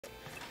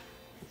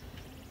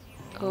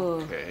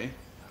Oh. Okay.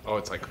 Oh,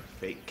 it's like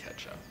fake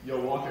ketchup. Yo,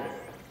 Walker.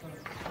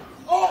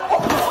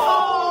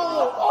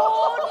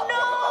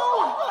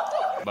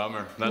 Oh no!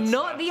 Bummer.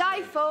 Not the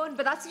iPhone,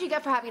 but that's what you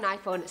get for having an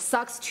iPhone. It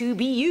sucks to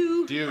be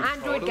you, Dude,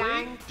 Android totally.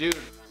 gang. Dude,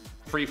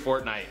 free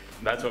Fortnite.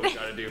 That's what we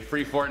gotta do.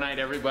 Free Fortnite,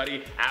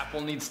 everybody. Apple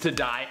needs to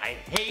die. I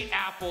hate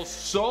Apple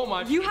so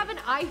much. You have an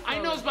iPhone. I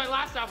know it's my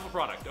last Apple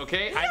product,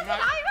 okay?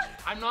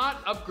 I'm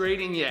not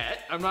upgrading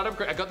yet. I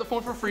got the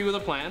phone for free with a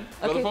plan.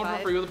 Got the phone for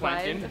free with a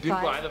plan. Didn't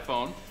buy the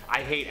phone. I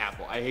hate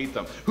Apple. I hate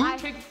them.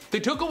 They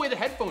took away the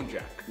headphone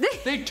jack.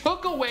 They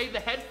took away the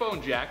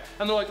headphone jack,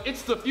 and they're like,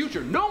 it's the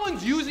future. No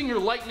one's using your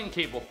lightning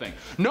cable thing.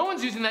 No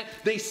one's using that.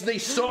 They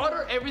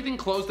solder everything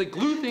closed. They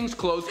glue things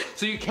closed,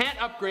 so you can't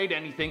upgrade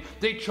anything.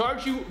 They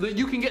charge you that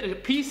you can get a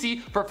PC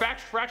for a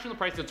fraction of the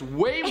price that's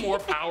way more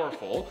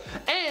powerful.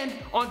 And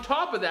on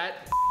top of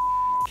that,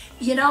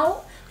 you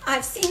know,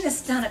 I've seen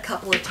this done a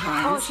couple of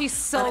times. Oh, she's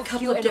so on a couple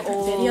cute of and different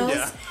old. videos.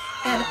 Yeah.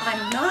 And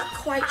I'm not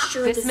quite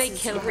sure This this may is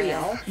kill her.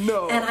 real.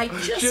 no, And I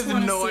just she has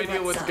want to no see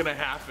idea what's up. gonna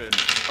happen.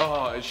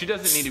 Oh, she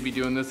doesn't need to be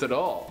doing this at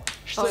all.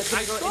 She's Oh, like, it's I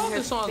gonna go saw in her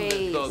this on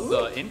face.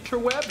 the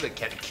interweb. The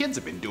kids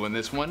have been doing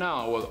this one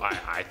now. Well,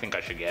 I think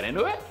I should get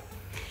into it.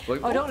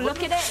 Like, Oh, don't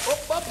look at it.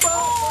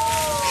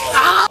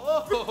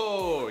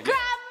 Oh, yeah.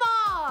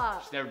 Grandma!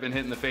 She's never been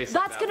hit in the face.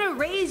 That's like that gonna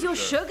before, raise your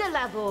for sure. sugar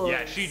level.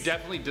 Yeah, she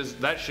definitely does.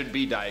 That should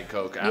be Diet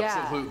Coke.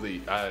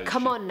 Absolutely.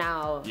 Come on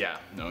now. Yeah,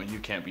 no, you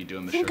can't be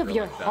doing the Think sugar of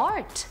your like that.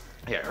 heart.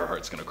 Yeah, her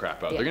heart's gonna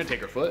crap out. Yeah. They're gonna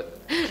take her foot.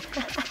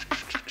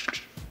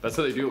 That's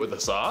how they do it with a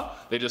saw.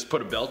 They just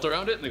put a belt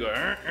around it and they go,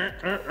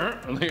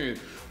 and they,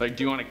 like,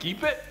 do you want to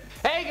keep it?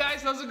 Hey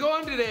guys, how's it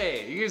going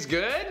today? You guys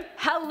good?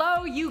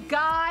 Hello, you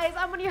guys.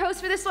 I'm one of your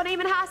hosts for this one,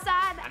 Eamon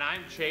Hassan. And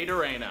I'm Che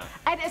Dorena.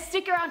 And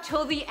stick around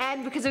till the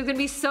end because there's gonna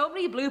be so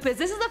many bloopers.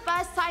 This is the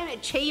first time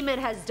Chayman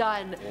has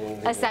done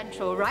a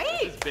central, right?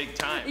 This is big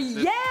time. This is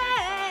big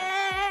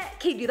Yeah!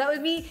 Can you do that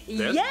with me?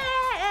 This? Yeah!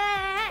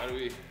 How do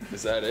we,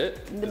 is that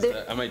it?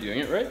 Am I doing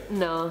it right?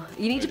 No,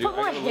 you need to put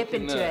more hip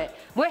into it.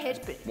 More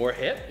hip. More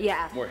hip?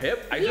 Yeah. More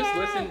hip? I just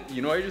listened,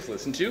 you know what I just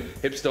listened to?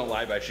 Hips Don't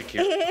Lie by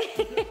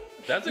Shakira.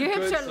 That's a Your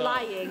good hips are song.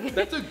 lying.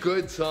 That's a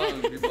good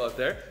song, people out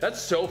there. That's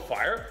so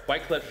fire.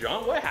 Wyclef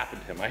Jean, what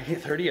happened to him? I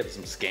heard he had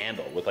some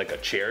scandal with like a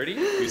charity.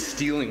 He was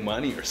stealing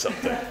money or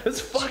something.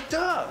 That's fucked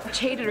up.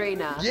 Che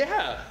Dorena.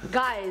 Yeah.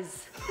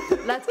 Guys,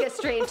 let's get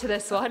straight into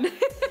this one.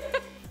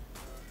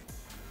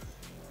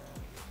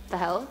 The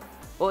hell?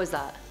 What was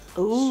that?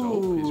 Ooh.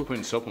 Soap? He's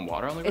putting soap and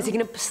water on the ground? Is he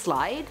gonna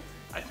slide?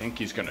 I think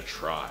he's gonna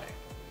try.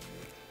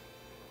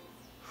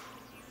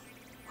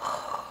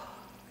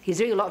 He's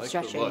doing a lot of Like the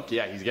stretching. look,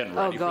 yeah, he's getting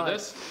ready for God.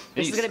 this.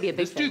 This is gonna be a big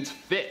This dude's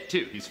fit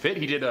too. He's fit.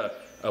 He did a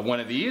one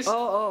of these.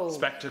 Oh.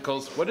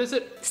 Spectacles. What is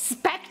it?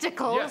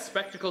 Spectacles? Yeah,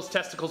 spectacles,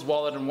 testicles,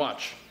 wallet, and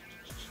watch.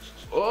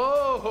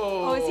 Oh!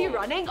 Oh, is he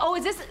running? Oh,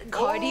 is this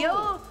cardio?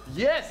 Oh,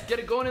 yes, get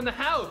it going in the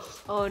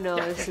house. Oh no,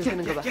 this is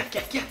gonna go back.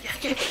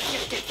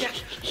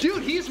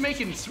 Dude, he's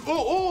making.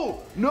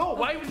 No!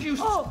 Why would you?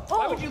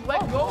 Why would you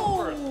let go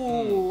first?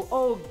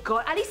 Oh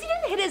god! At least he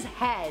didn't hit his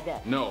head.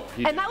 No.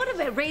 And that would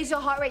have raised your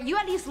heart rate. You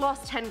at least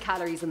lost 10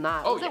 calories in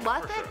that. Oh, Was yeah, it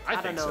worth for it? sure. I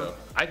don't think know. so.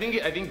 I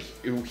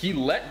think he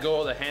let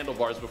go of the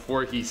handlebars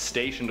before he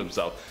stationed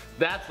himself.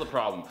 That's the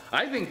problem.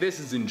 I think this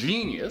is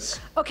ingenious.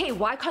 Okay,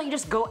 why can't you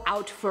just go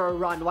out for a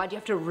run? Why do you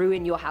have to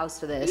ruin your house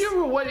for this?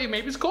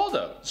 Maybe it's cold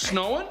out.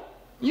 Snowing?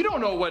 You don't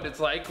know what it's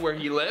like where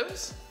he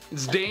lives.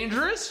 It's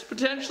dangerous,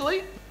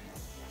 potentially.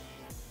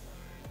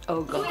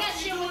 Oh god. that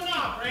shit went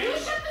off, Brandon. You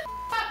shut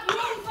the up. You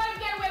always let him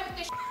get away with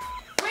this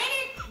shit.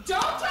 Brandon,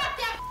 don't drop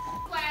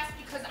that glass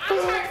because I'm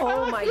tired of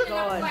Oh my filling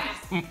up God.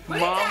 glass. Put it Mom,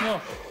 down.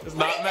 no, it's Put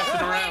not it messing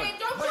down, around. Brandon.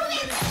 Don't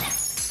do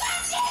this.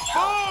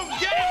 Boom!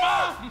 Get it,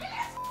 Mom!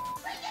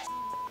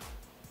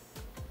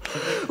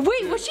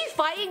 Wait, was she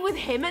fighting with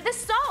him at the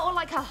start or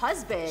like her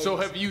husband? So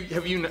have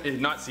you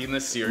not seen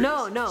this series?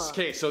 No.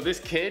 Okay, so this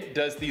kid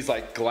does these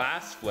like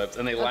glass flips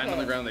and they land on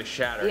the ground, they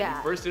shatter. Yeah.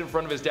 He burst in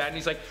front of his dad and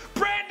he's like,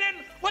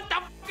 Brandon, what the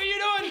f are you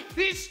doing?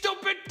 These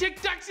stupid Tik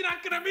Toks, you're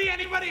not gonna be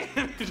anybody.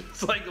 And he's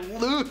just like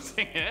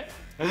losing it.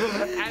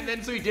 And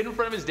then so he did in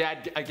front of his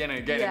dad again and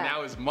again, and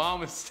now his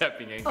mom is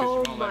stepping in because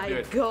Oh she won't let him do my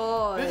it.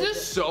 god. This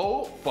is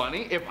so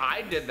funny. If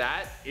I did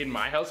that in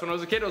my house when I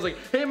was a kid, I was like,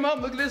 hey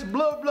mom, look at this,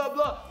 blah, blah,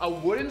 blah. A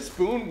wooden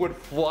spoon would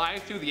fly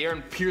through the air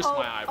and pierce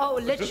my eyeball. Oh,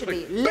 It was just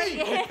literally. like,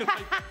 bang!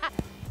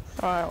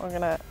 Alright, we're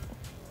gonna.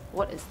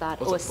 What is that?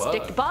 What's Oh, a a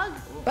stick bug?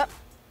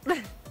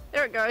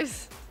 There it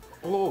goes.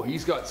 Oh,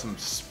 he's got some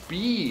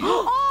speed.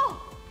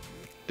 Oh!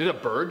 Did a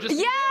bird just?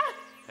 Yeah!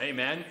 Hey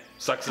man,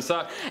 sucks to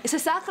suck. It's a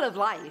circle of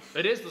life.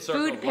 It is the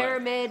circle Food of life.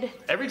 pyramid.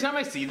 Every time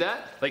I see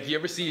that, like you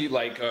ever see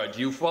like, do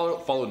you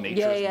follow Nature's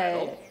Yeah,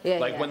 Metal? yeah,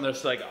 like yeah. when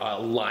there's like a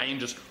lion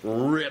just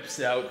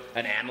rips out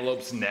an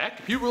antelope's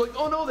neck. People are like,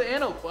 oh no, the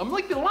antelope. I'm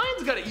like, the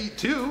lion's gotta eat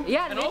too.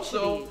 Yeah, and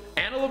also, literally.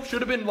 antelope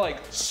should have been like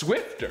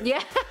swifter.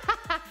 Yeah.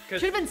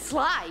 Should have been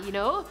sly, you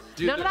know?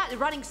 Dude, None of that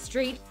running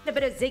straight, a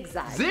bit of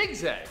zigzag.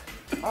 Zigzag.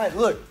 Alright,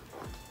 look.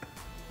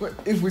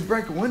 If we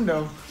break a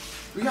window,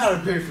 we gotta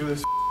pay for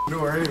this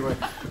door anyway.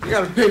 We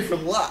gotta pay for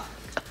the lock.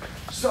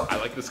 So I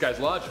like this guy's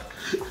logic.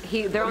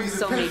 They're on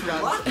so many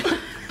drugs.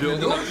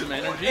 Building up some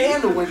energy.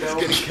 And a window.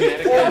 He's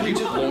getting kinetic energy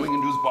flowing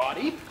into his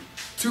body.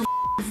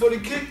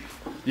 2-footed kick.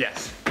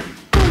 Yes.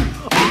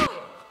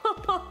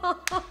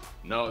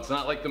 No, it's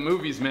not like the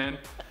movies, man.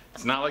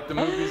 It's not like the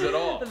movies at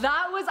all. I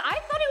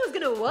thought it was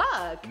gonna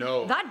work.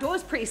 No. That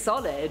door's pretty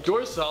solid.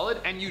 Door's solid,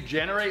 and you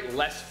generate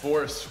less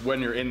force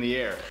when you're in the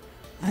air.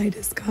 I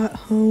just got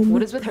home.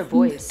 What is with her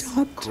voice?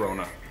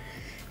 Corona.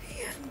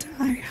 And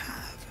I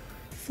have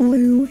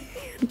flu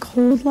and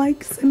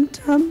cold-like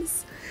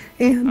symptoms.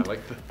 And I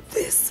like the...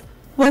 this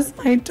was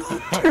my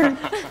doctor.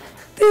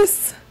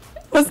 This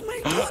was my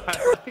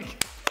doctor.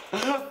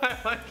 I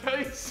like how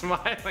he's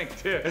smiling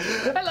too.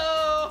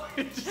 Hello!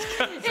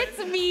 It's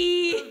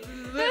me.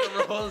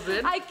 Rolls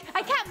in. I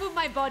can't move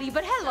my body,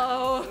 but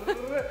hello.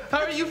 How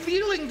are you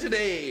feeling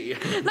today?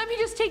 Let me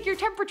just take your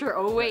temperature.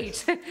 Oh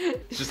wait.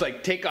 It's just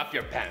like, take off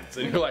your pants.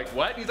 And you're like,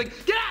 what? And he's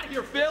like, get out of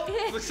here, Phil!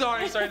 I'm like,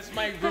 sorry, this is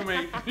my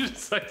roommate. He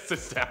just like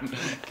sits down.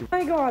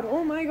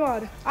 Oh my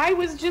god. I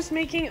was just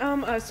making a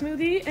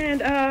smoothie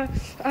and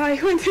I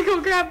went to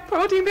go grab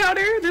protein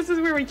powder. This is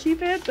where we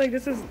keep it. Like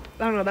this is,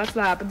 I don't know, that's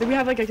that. But then we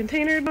have like a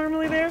container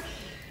normally there.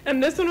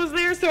 And this one was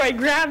there, so I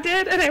grabbed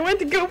it and I went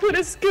to go put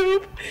a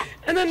scoop.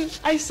 And then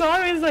I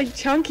saw it was like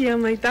chunky.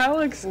 I'm like, that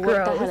looks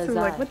gross. What the hell is I'm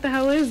that? like, what the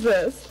hell is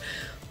this?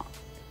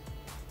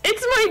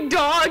 It's my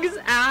dog's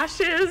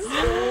ashes.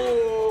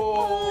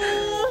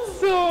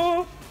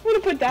 So I'm gonna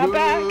put that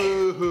back.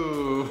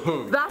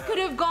 That could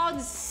have gone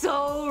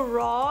so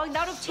wrong.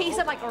 That would have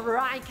tasted like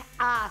rank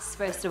ass,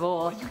 first of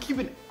all. What are you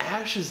keeping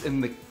ashes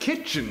in the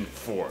kitchen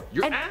for?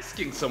 You're And-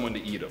 asking someone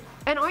to eat them.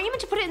 And aren't you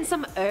meant to put it in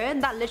some urn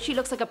that literally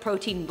looks like a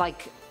protein,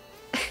 like...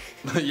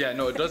 Yeah,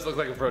 no, it does look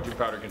like a protein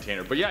powder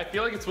container. But yeah, I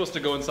feel like it's supposed to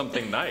go in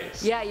something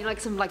nice. Yeah, you know, like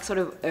some like sort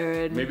of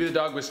urn. Maybe the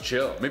dog was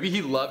chill. Maybe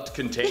he loved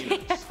containers.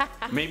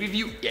 Maybe if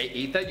you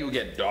ate that, you would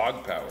get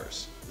dog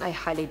powers. I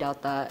highly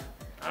doubt that.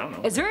 I don't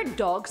know. Is there a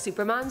dog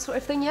Superman sort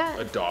of thing yet?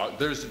 A dog.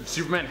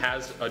 Superman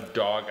has a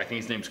dog. I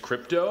think his name's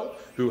Crypto,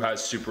 who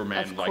has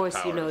Superman-like Of powers.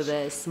 course you know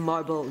this,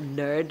 marble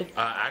nerd.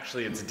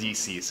 Actually, it's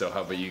DC. So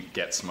how about you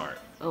get smart?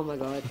 Oh my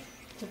god.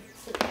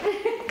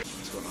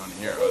 What's going on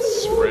here? Oh,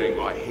 it's spraying.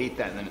 Oh, I hate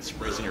that. And then it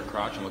sprays in your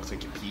crotch and looks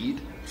like you peed.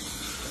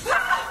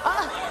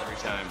 Every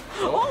time.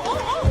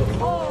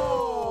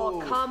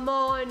 Oh, come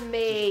on,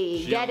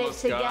 me. She Get it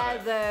almost got it.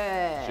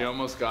 together. She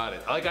almost got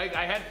it. Like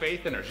I had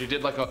faith in her. She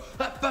did like a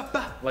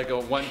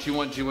 1 2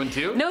 1 2 1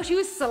 2. No, she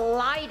was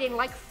sliding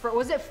like,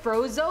 was it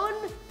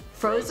Frozone?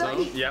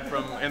 Frozone? Yeah,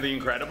 from in The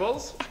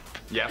Incredibles.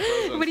 Yeah,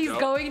 Frozone's When he's dope.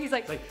 going and he's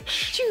like,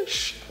 shh,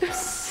 shh,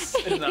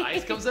 and the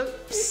ice comes up,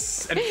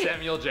 and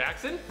Samuel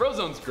Jackson.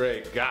 Frozone's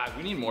great. God,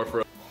 we need more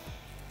Frozen.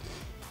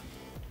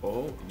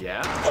 Oh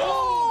yeah.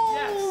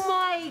 oh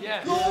my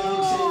Yes.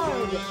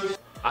 god.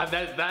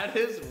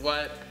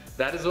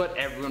 That is what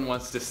everyone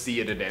wants to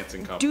see at a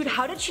dancing competition. Dude,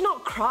 how did she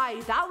not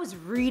cry? That was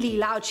really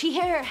loud. She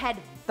hit her head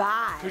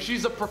bad. Because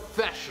she's a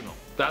professional.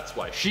 That's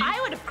why. I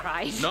would have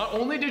cried. Not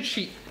only did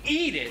she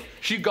eat it,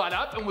 she got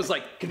up and was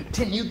like,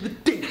 continue the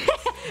dance.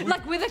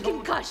 Like with a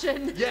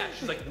concussion. Yeah,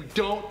 she's like, we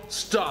don't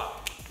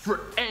stop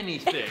for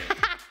anything.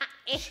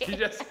 She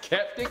just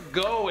kept it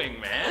going,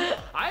 man.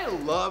 I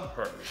love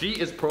her. She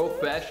is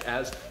profesh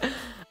as.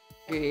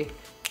 Agree.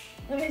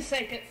 Let me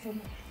shake it some.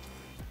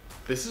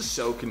 This is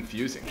so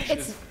confusing.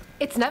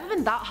 It's never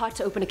been that hard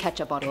to open a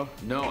ketchup bottle.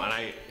 No,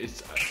 and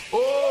it's.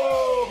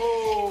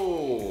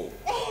 Oh!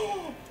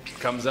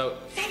 Comes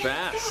out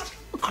fast.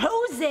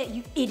 Close it,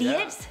 you Yeah.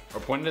 idiots. Or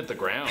point it at the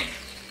ground.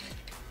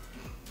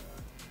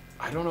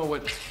 I don't know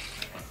what.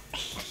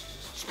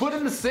 Just put it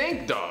in the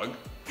sink, dog.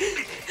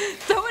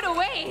 Throw it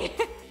away.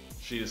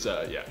 She's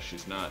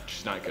she's not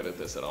good at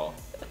this at all.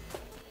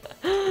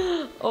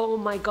 Oh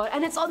my god,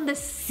 and it's on the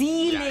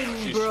ceiling,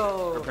 Her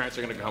bro. parents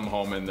are gonna come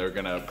home and they're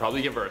gonna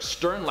probably give her a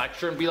stern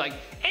lecture and be like,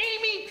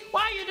 Amy,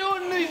 why are you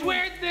doing these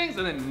weird things?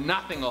 And then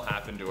nothing will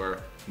happen to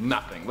her.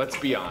 Nothing. Let's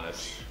be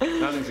honest.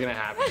 Nothing's gonna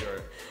happen to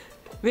her.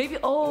 Maybe,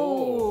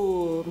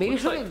 maybe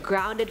she'll get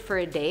grounded for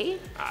a day.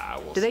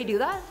 We'll Do they do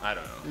that? I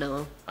don't know.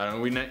 No. I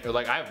don't know.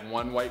 I have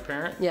one white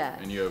parent. Yeah.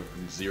 And you have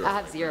zero. I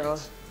have white zero.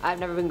 parents. I've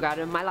never been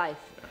grounded in my life.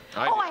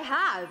 I Oh, do. I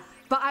have.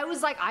 But I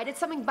was like, I did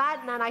something bad,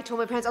 and then I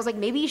told my parents, I was like,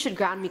 maybe you should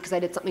ground me because I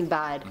did something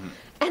bad.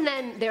 And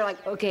then they're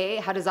like, okay,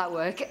 how does that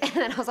work? And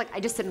then I was like, I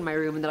just sit in my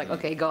room, and they're like,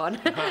 okay, gone.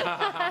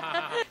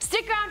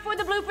 Stick around for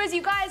the bloopers,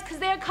 you guys, because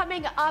they're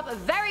coming up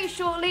very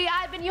shortly.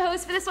 I've been your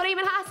host for this one,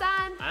 Eamon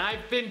Hassan. And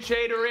I've been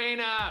Che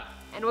Arena.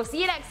 And we'll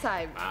see you next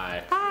time.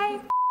 Bye. Bye.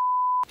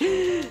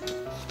 Ew.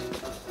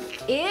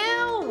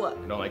 You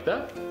don't like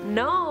that?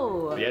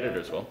 No. The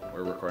editors will.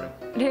 We're recording.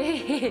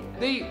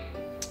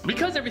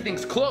 Because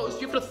everything's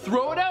closed, you have to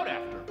throw it out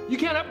after. You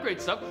can't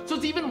upgrade stuff, so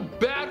it's even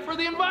bad for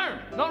the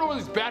environment. Not only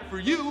is it bad for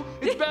you,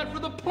 it's bad for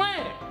the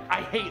planet.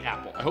 I hate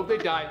Apple. I hope they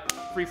die.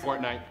 Free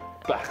Fortnite.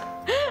 Bye.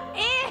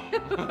 Ew.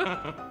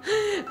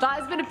 That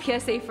has been a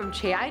PSA from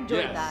Che. I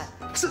enjoyed that.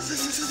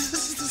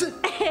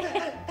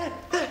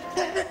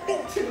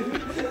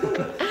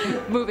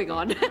 Moving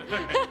on.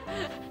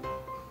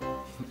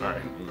 All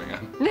right, moving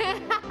on.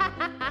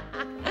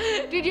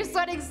 Dude, you're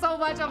sweating so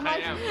much. I'm I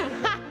like, am.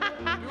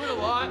 Doing a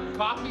lot.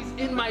 Coffee's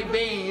in my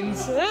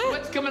veins.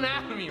 Sweat's coming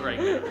after me right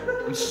now.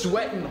 I'm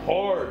sweating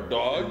hard,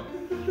 dog.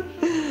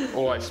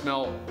 Oh, I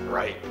smell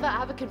right. But I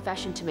have a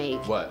confession to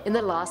make. What? In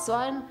the last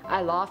one,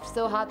 I laughed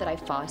so hard that I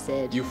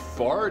farted. You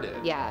farted?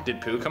 Yeah.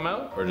 Did poo come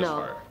out or just No.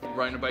 fart?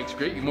 Riding a bike's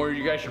great. More of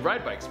you guys should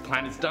ride bikes.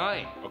 Planet's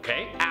dying,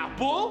 okay?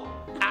 Apple,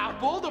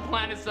 the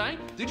planet's dying.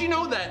 Did you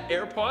know that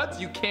AirPods,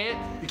 you can't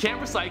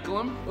recycle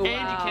them and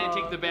you can't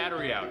take the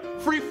battery out?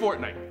 Free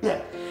Fortnite.